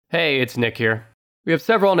Hey, it's Nick here. We have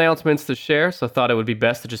several announcements to share, so I thought it would be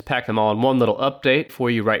best to just pack them all in one little update for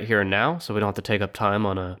you right here and now, so we don't have to take up time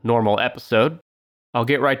on a normal episode. I'll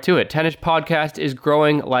get right to it. 10ish Podcast is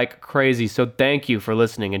growing like crazy, so thank you for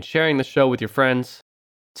listening and sharing the show with your friends.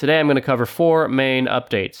 Today I'm going to cover 4 main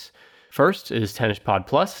updates. First is 10ish Pod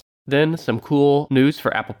Plus, then some cool news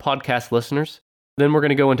for Apple Podcast listeners. Then we're going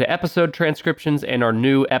to go into episode transcriptions and our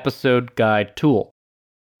new episode guide tool.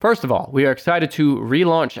 First of all, we are excited to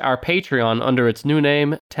relaunch our Patreon under its new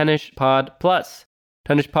name, 10ish Pod Plus.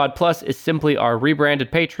 10ish Pod Plus is simply our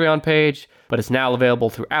rebranded Patreon page, but it's now available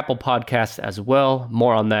through Apple Podcasts as well.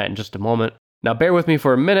 More on that in just a moment. Now bear with me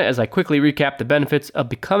for a minute as I quickly recap the benefits of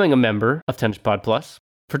becoming a member of 10ish Pod Plus.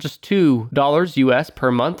 For just $2 US per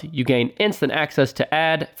month, you gain instant access to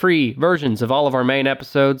ad-free versions of all of our main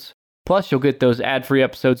episodes. Plus, you'll get those ad-free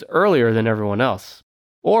episodes earlier than everyone else.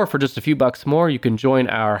 Or for just a few bucks more, you can join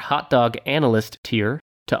our Hot Dog Analyst tier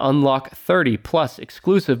to unlock 30 plus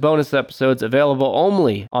exclusive bonus episodes available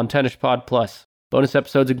only on 10ish Pod Plus. Bonus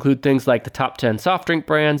episodes include things like the top 10 soft drink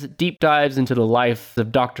brands, deep dives into the life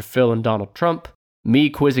of Dr. Phil and Donald Trump, me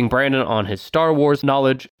quizzing Brandon on his Star Wars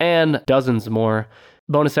knowledge, and dozens more.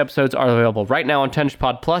 Bonus episodes are available right now on 10ish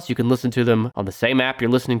Pod Plus. You can listen to them on the same app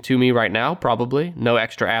you're listening to me right now, probably. No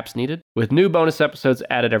extra apps needed, with new bonus episodes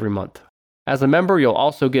added every month. As a member, you'll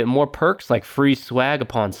also get more perks like free swag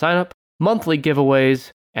upon signup, monthly giveaways,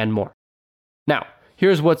 and more. Now,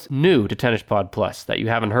 here's what's new to 10ish Pod Plus that you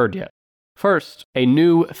haven't heard yet. First, a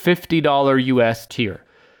new $50 US tier.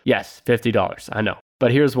 Yes, $50, I know.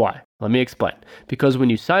 But here's why. Let me explain. Because when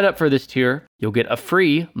you sign up for this tier, you'll get a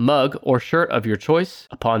free mug or shirt of your choice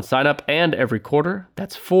upon sign up and every quarter.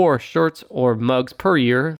 That's 4 shirts or mugs per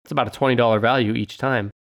year. It's about a $20 value each time.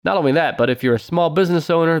 Not only that, but if you're a small business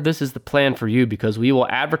owner, this is the plan for you because we will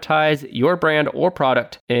advertise your brand or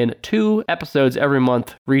product in 2 episodes every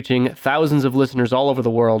month, reaching thousands of listeners all over the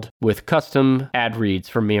world with custom ad reads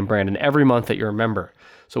from me and Brandon every month that you're a member.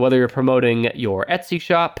 So whether you're promoting your Etsy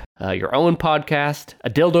shop, your own podcast, a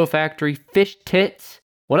dildo factory, fish tits,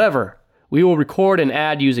 whatever, we will record an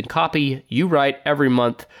ad using copy you write every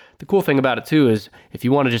month. The cool thing about it too is if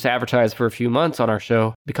you want to just advertise for a few months on our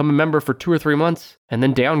show, become a member for 2 or 3 months and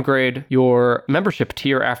then downgrade your membership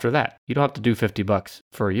tier after that. You don't have to do $50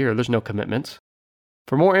 for a year. There's no commitments.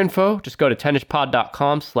 For more info, just go to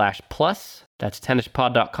 10ishpod.com/plus. That's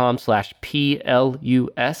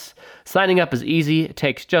 10ishpod.com/PLUS. Signing up is easy. It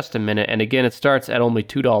takes just a minute. And again, it starts at only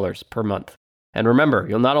 $2 per month. And remember,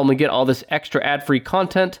 you'll not only get all this extra ad-free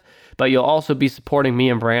content, but you'll also be supporting me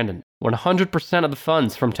and Brandon. 100% of the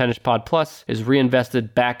funds from 10ish Pod Plus is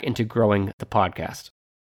reinvested back into growing the podcast.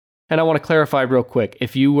 And I want to clarify real quick,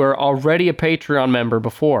 if you were already a Patreon member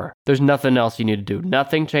before, there's nothing else you need to do.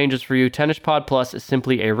 Nothing changes for you. 10ish Pod Plus is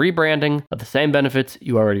simply a rebranding of the same benefits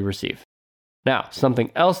you already receive. Now, something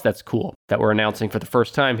else that's cool that we're announcing for the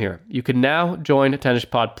first time here. You can now join 10ish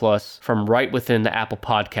Pod Plus from right within the Apple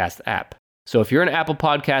Podcast app. So if you're an Apple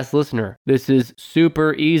Podcast listener, this is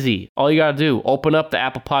super easy. All you got to do, open up the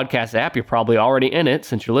Apple Podcast app. You're probably already in it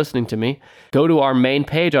since you're listening to me. Go to our main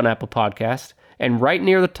page on Apple Podcast, and right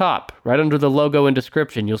near the top, right under the logo and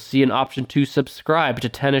description, you'll see an option to subscribe to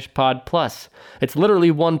 10ish Pod Plus. It's literally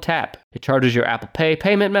one tap. It charges your Apple Pay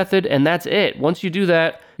payment method, and that's it. Once you do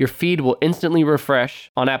that, your feed will instantly refresh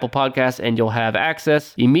on Apple Podcasts, and you'll have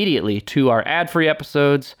access immediately to our ad-free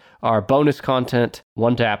episodes, our bonus content.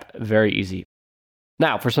 One tap, very easy.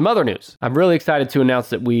 Now, for some other news, I'm really excited to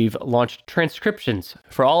announce that we've launched transcriptions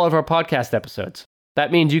for all of our podcast episodes.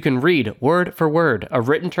 That means you can read word for word a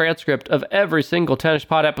written transcript of every single 10ish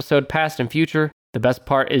Pod episode, past and future. The best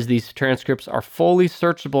part is these transcripts are fully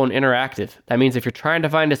searchable and interactive. That means if you're trying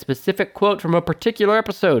to find a specific quote from a particular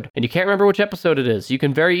episode and you can't remember which episode it is, you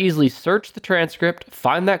can very easily search the transcript,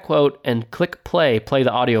 find that quote, and click play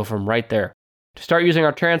the audio from right there. To start using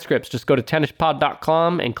our transcripts, just go to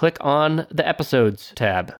 10ishpod.com and click on the Episodes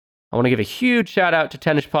tab. I want to give a huge shout out to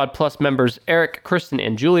 10ish Pod Plus members Eric, Kristen,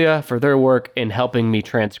 and Julia for their work in helping me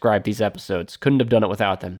transcribe these episodes. Couldn't have done it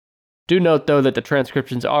without them. Do note, though, that the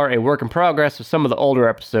transcriptions are a work in progress, so some of the older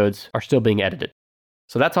episodes are still being edited.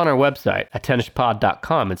 So that's on our website at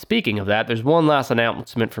 10ishpod.com. And speaking of that, there's one last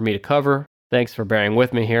announcement for me to cover. Thanks for bearing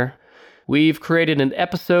with me here. We've created an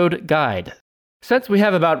episode guide. Since we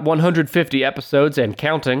have about 150 episodes and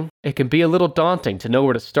counting, it can be a little daunting to know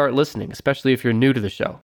where to start listening, especially if you're new to the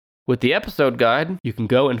show. With the episode guide, you can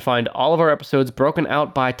go and find all of our episodes broken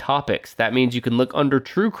out by topics. That means you can look under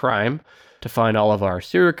true crime to find all of our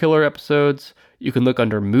serial killer episodes. You can look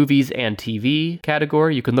under movies and TV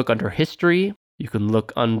category. You can look under history. You can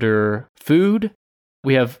look under food.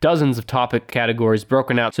 We have dozens of topic categories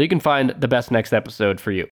broken out so you can find the best next episode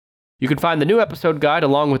for you. You can find the new episode guide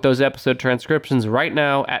along with those episode transcriptions right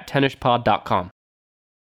now at tennishpod.com.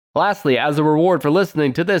 Lastly, as a reward for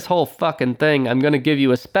listening to this whole fucking thing, I'm going to give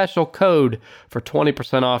you a special code for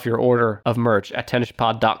 20% off your order of merch at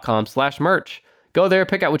tennishpod.com/merch. Go there,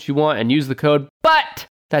 pick out what you want, and use the code BUTT.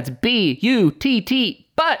 That's BUTT,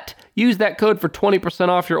 BUTT. Use that code for 20%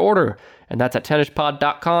 off your order, and that's at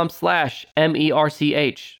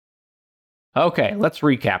tennishpod.com/MERCH. Okay, let's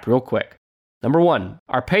recap real quick. Number 1,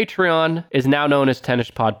 our Patreon is now known as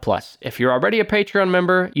TennishPod Plus. If you're already a Patreon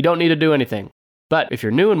member, you don't need to do anything. But if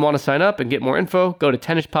you're new and want to sign up and get more info, go to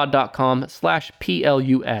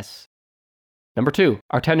tennishpod.com/PLUS. Number 2,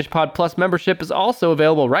 our TennishPod Plus membership is also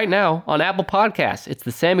available right now on Apple Podcasts. It's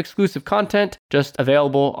the same exclusive content, just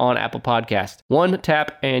available on Apple Podcasts. One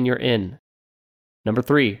tap and you're in. Number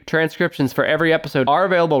 3, transcriptions for every episode are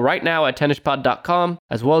available right now at tennishpod.com,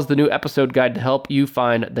 as well as the new episode guide to help you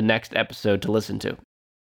find the next episode to listen to.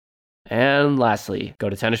 And lastly, go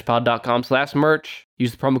to tennishpod.com/merch,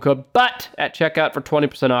 use the promo code BUTT at checkout for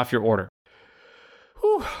 20% off your order.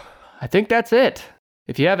 Whew, I think that's it.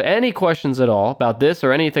 If you have any questions at all about this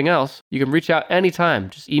or anything else, you can reach out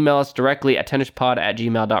anytime. Just email us directly at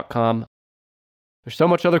tennishpod@gmail.com. There's so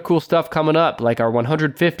much other cool stuff coming up, like our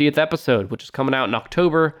 150th episode, which is coming out in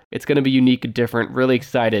October. It's going to be unique and different. Really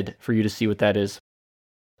excited for you to see what that is.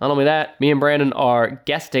 Not only that, me and Brandon are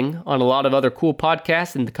guesting on a lot of other cool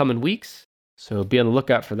podcasts in the coming weeks, so be on the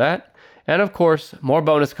lookout for that. And of course, more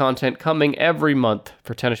bonus content coming every month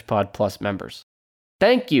for TennishPod Plus members.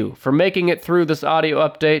 Thank you for making it through this audio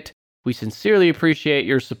update. We sincerely appreciate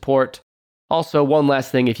your support. Also, one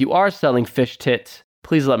last thing, if you are selling fish tits,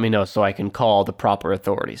 please let me know so I can call the proper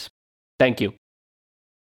authorities. Thank you.